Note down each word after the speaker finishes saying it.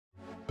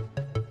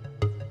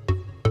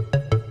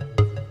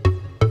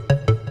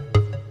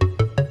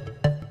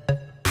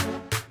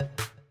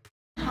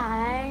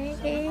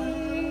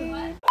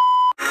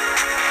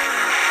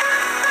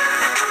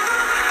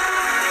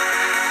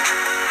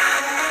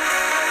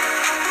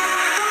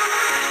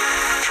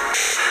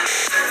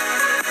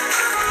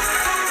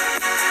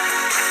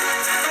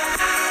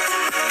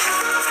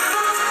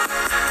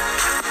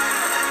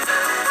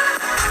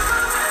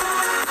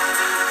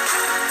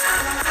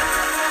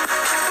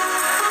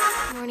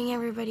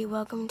everybody,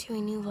 welcome to a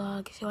new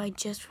vlog. So I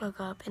just woke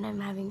up and I'm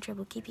having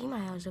trouble keeping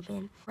my eyes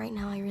open. Right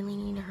now I really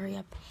need to hurry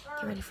up,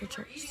 get ready for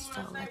church,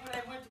 so let's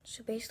go.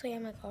 So basically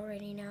I'm like all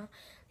ready now.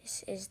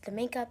 This is the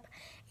makeup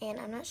and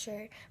I'm not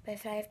sure, but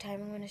if I have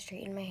time I'm going to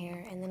straighten my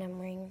hair. And then I'm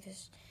wearing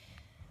this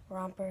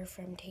romper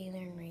from Taylor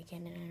and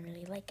Reagen and I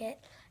really like it.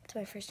 It's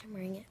my first time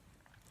wearing it.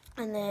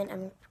 And then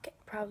I'm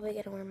probably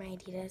going to wear my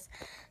Adidas.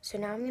 So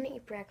now I'm going to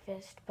eat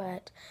breakfast,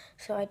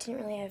 so I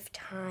didn't really have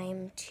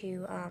time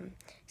to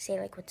say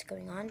like what's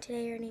going on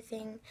today or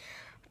anything.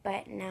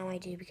 But now I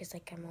do because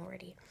like I'm all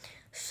ready.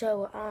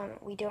 So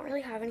we don't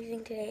really have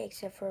anything today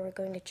except for we're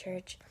going to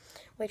church,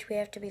 which we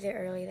have to be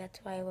there early. That's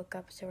why I woke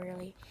up so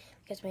early,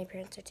 because my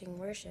parents are doing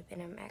worship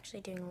and I'm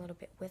actually doing a little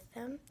bit with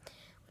them,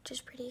 which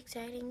is pretty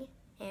exciting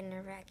and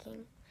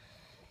nerve-wracking.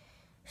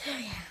 So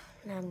yeah,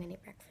 now I'm going to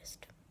eat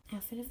breakfast.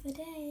 Outfit of the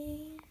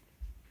day.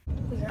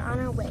 We are on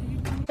our way.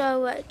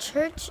 So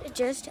church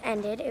just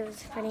ended. It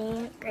was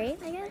pretty great,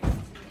 I guess.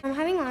 I'm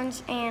having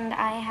lunch and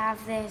I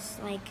have this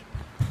like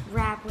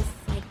wrap with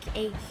like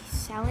a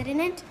salad in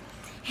it,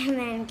 and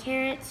then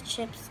carrots,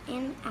 chips,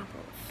 and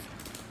apples.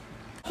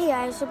 Hey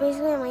guys, so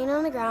basically I'm laying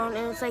on the ground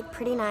and it's like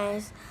pretty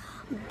nice,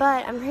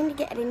 but I'm trying to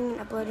get editing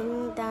and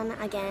uploading done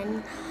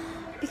again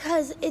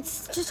because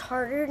it's just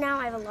harder now.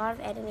 I have a lot of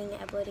editing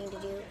and uploading to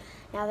do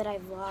now that I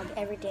vlog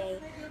every day.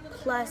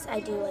 Plus, I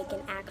do like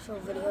an actual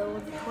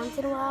video once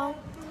in a while.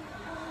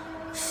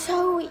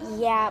 So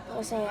yeah,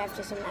 plus I have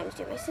to sometimes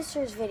do my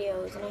sister's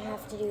videos and I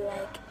have to do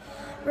like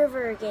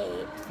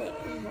Rivergate thing.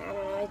 I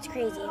don't know, it's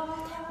crazy.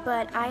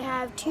 But I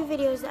have 2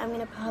 videos that I'm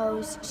gonna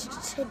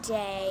post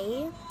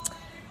today.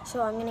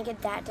 So I'm gonna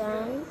get that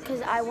done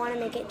because I want to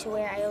make it to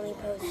where I only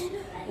post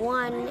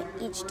 1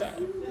 each day.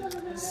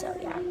 So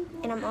yeah,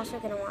 and I'm also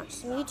gonna watch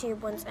some YouTube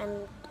once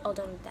I'm all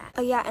done with that.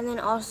 Oh yeah, and then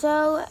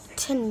also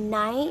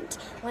tonight,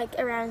 like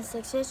around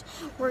 6ish,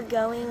 we're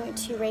going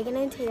to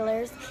Reagen and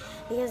Taylor's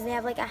because they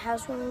have like a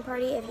housewarming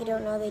party. If you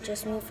don't know, they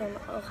just moved from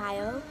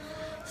Ohio,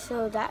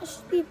 so that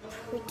should be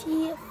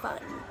pretty fun.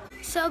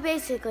 So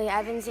basically,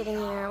 I've been sitting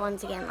here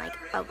once again, like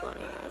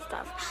uploading and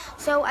stuff.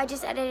 So I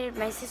just edited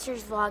my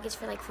sister's vlog. It's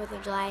for like 4th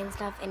of July and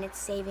stuff, and it's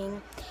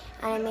saving.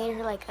 And I made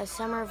her like a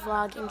summer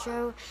vlog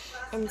intro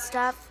and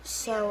stuff.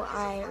 So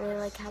I really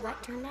like how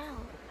that turned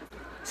out.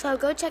 So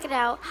go check it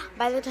out.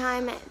 By the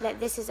time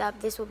that this is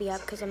up, this will be up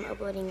because I'm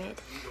uploading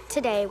it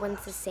today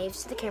once this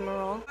saves to the camera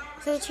roll.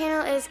 So the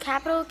channel is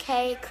capital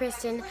K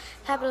Kristen,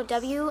 capital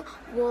W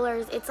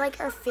Woolers. It's like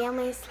our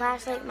family /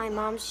 like my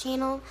mom's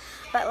channel,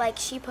 but like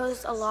she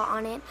posts a lot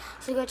on it.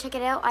 So go check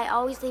it out. I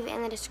always leave it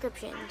in the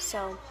description.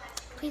 So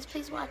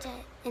please watch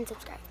it and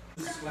subscribe.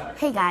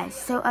 Hey guys,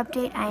 so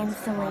update, I am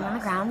still laying on the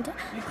ground.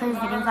 Claire's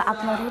video got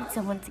uploaded,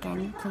 so once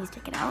again, please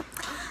check it out.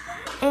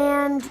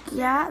 And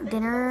yeah,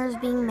 dinner is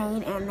being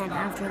made, and then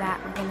after that,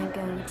 we're gonna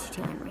go to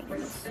Taylor and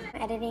Reagen's.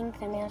 I'm editing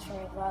thumbnails for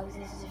my vlogs.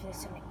 This is for the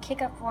summer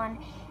kick-up one,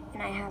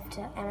 and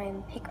I'm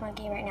in Pick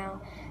Monkey right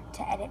now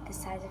to edit the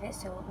size of it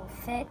so it will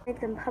fit. Make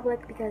them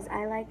public because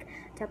I like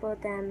to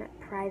upload them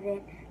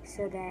private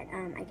so that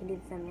I can do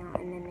the thumbnail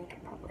and then make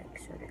it public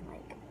so that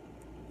like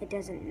it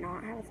doesn't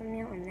not have a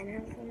thumbnail and then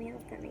have a thumbnail,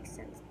 if that makes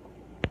sense.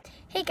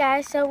 Hey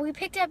guys, so we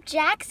picked up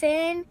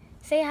Jackson.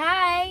 Say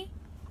hi.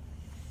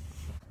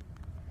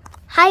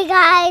 Hi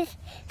guys,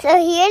 so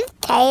here's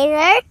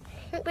Taylor.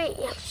 Wait,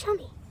 yeah, show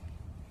me.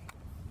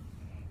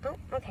 Oh,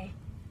 okay.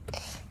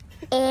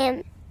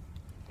 And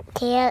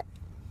Taylor,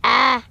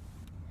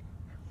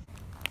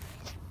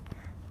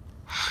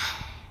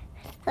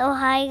 So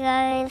hi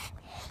guys,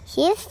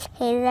 here's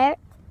Taylor.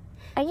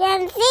 I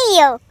can't see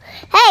you.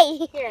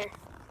 Hey.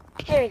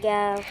 Here we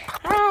go.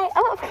 Hi.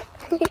 Oh.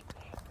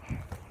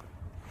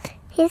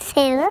 Here's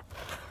Taylor.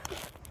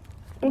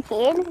 And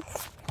here's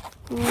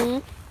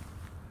me.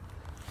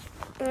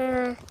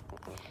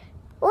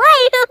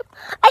 Why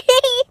are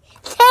you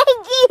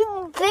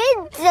taking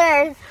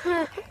pictures?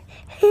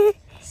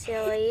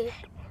 Silly.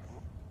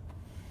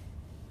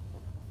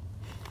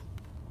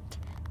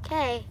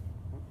 Okay.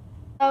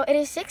 So it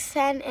is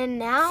 6:10 and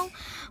now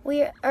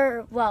we're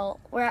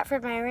at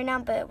Fort Myers right now,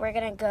 but we're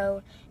gonna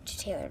go to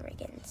Taylor and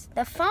Reagen's.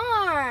 The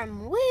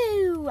farm!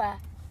 Woo!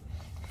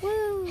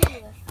 Woo!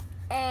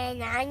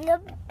 And I'm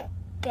gonna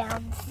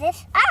bounce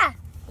this.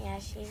 Yeah,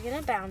 she's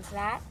gonna bounce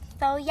that.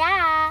 So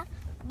yeah.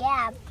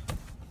 Yeah.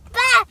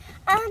 But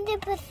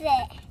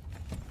 100%.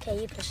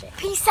 Okay, you push it.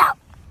 Peace out.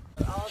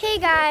 Hey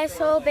guys,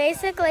 so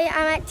basically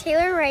I'm at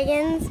Taylor and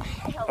Reagen's,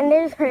 and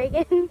there's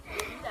Reagen,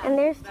 and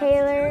there's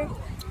Taylor,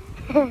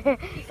 and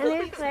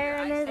there's Claire,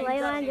 and there's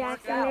Layla and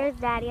Jackson, there's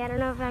Daddy. I don't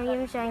know if I'm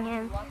even showing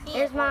him.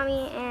 There's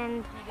Mommy,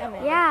 and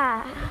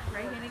yeah.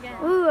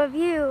 Ooh, a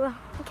view.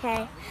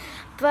 Okay.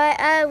 But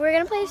we're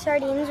going to play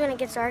sardines when it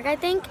gets dark, I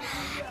think.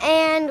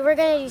 And we're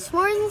going to do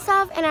s'mores and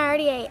stuff. And I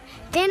already ate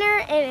dinner,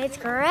 and it's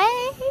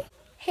great.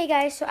 Hey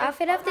guys, so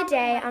outfit of the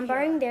day. I'm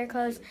borrowing their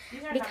clothes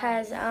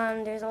because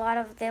there's a lot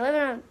of, they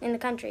live in the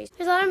country.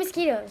 There's a lot of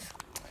mosquitoes.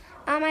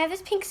 I have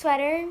this pink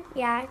sweater.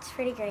 Yeah, it's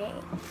pretty great.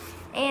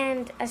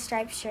 And a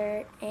striped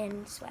shirt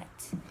and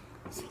sweats.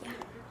 So yeah.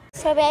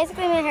 So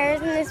basically my hair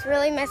is in this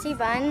really messy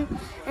bun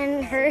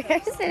and her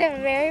hair is in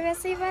a very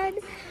messy bun.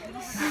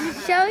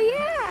 So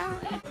yeah.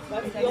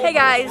 Hey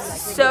guys,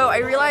 so I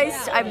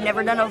realized I've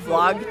never done a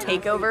vlog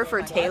takeover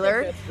for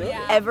Taylor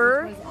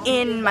ever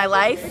in my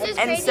life,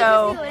 and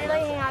so We literally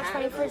hang out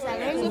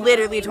 24/7.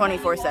 literally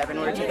 24/7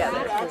 we're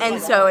together,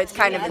 and so it's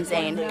kind of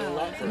insane.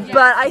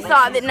 But I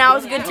thought that now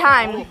is a good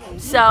time,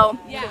 so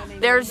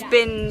there's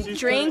been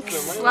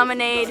drinks,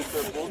 lemonade,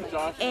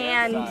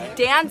 and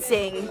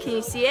dancing. Can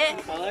you see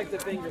it?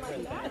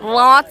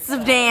 Lots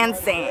of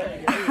dancing.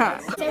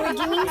 So we're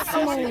doing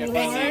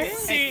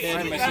Smores.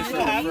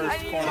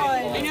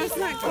 I know it's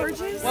not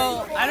gorgeous.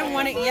 Well, I don't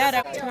want it yet.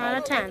 10 out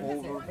of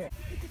 10.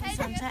 The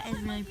sunset is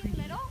really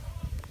pretty.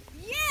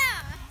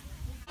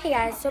 Hey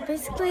guys, so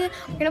basically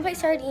we're gonna play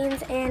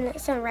sardines, and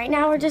so right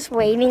now we're just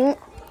waiting.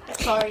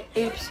 Sorry,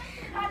 oops.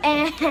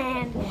 And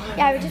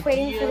yeah, we're just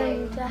waiting for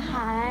them to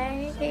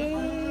hide.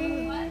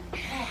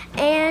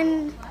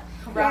 And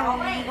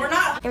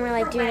yeah, and we're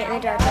like doing it in the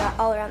dark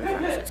all around the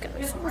farm, so it's gonna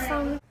be super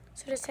fun.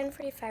 So it's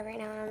 10:45 right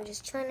now, and I'm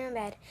just chilling in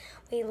bed.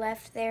 We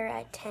left there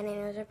at 10, and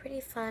it was a pretty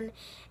fun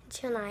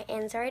chill night.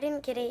 And sorry I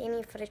didn't get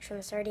any footage from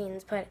the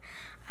sardines, but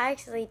I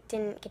actually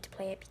didn't get to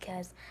play it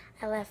because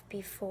I left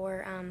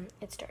before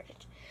it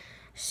started.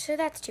 So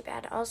that's too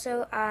bad.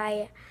 Also,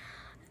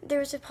 there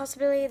was a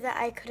possibility that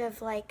I could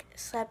have like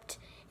slept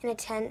in a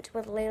tent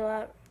with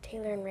Layla,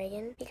 Taylor, and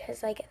Reagen,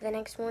 because like the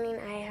next morning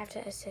I have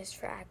to assist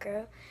for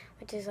acro,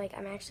 which is like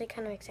I'm actually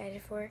kind of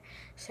excited for.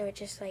 So it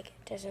just like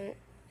doesn't.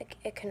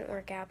 It couldn't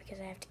work out because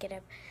I have to get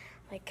up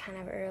like kind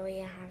of early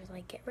and have to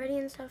like get ready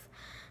and stuff.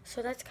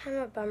 So that's kind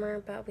of a bummer,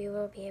 but we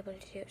will be able to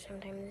do it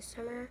sometime this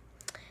summer.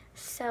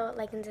 So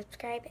like and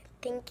subscribe.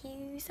 Thank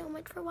you so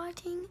much for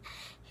watching.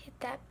 Hit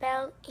that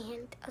bell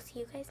and I'll see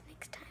you guys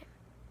next time.